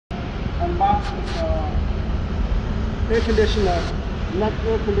box is air conditioner, not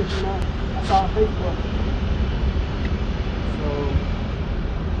air conditioner. I saw on Facebook. So,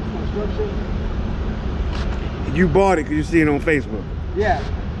 this construction. You bought it because you see it on Facebook? Yeah,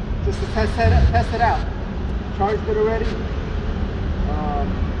 just to test it out. Charged it already. Let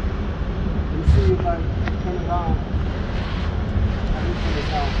me see if I turn it on. Let me turn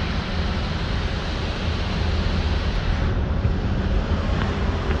this on.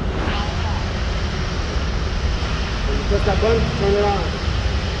 So you press that button, turn it on.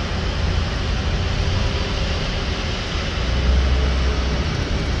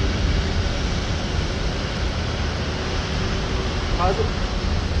 Pause it.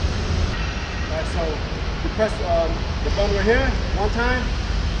 Alright, so you press the button right here one time,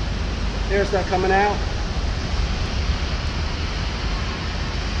 air start coming out.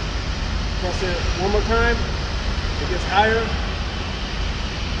 Press it one more time, it gets higher,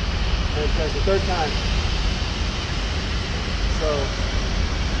 and press the third time.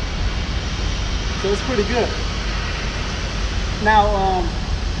 So it's pretty good. Now,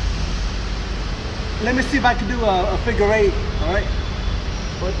 let me see if I can do a figure eight, all right?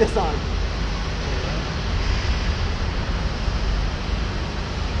 Put this on.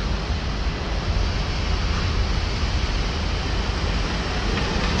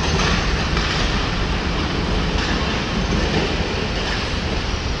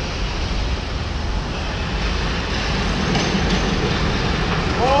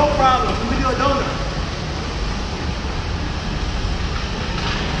 No problem. Let me do a donut.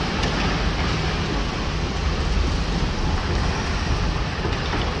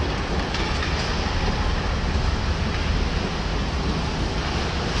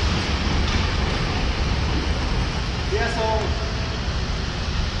 Yeah, so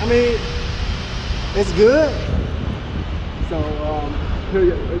I mean, it's good. So here,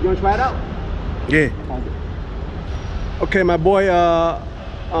 you gonna try it out? Yeah. Okay, my boy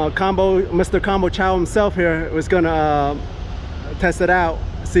Mr. Combo Chow himself here was gonna test it out,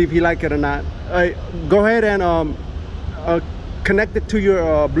 see if he like it or not. Go ahead and connect it to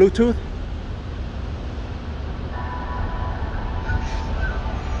your Bluetooth.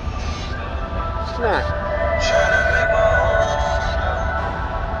 It's not.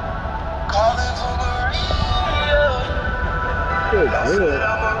 Good.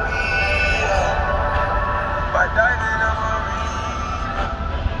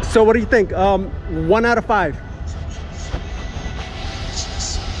 So what do you think? 1 out of 5.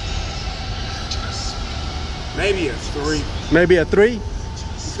 Maybe a 3. Maybe a 3?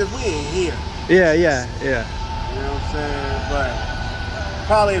 Because we ain't here. Yeah. You know what I'm saying? But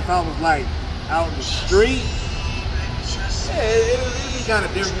probably if I was like out in the street, yeah, it'd be kind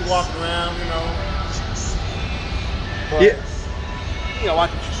of different walking around, you know. But, you know,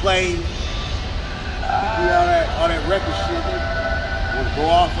 watching you play, you know, all that record shit, they want to go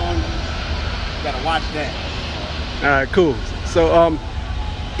off on you. You gotta watch that. All right, cool. So,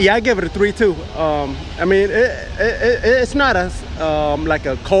 yeah, I give it a 3 too. I mean, it's not like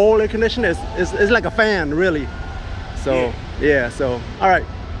a cold air conditioner. It's like a fan, really. So, yeah. So, all right,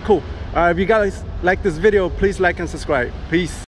 cool. If you guys like this video, please like and subscribe. Peace.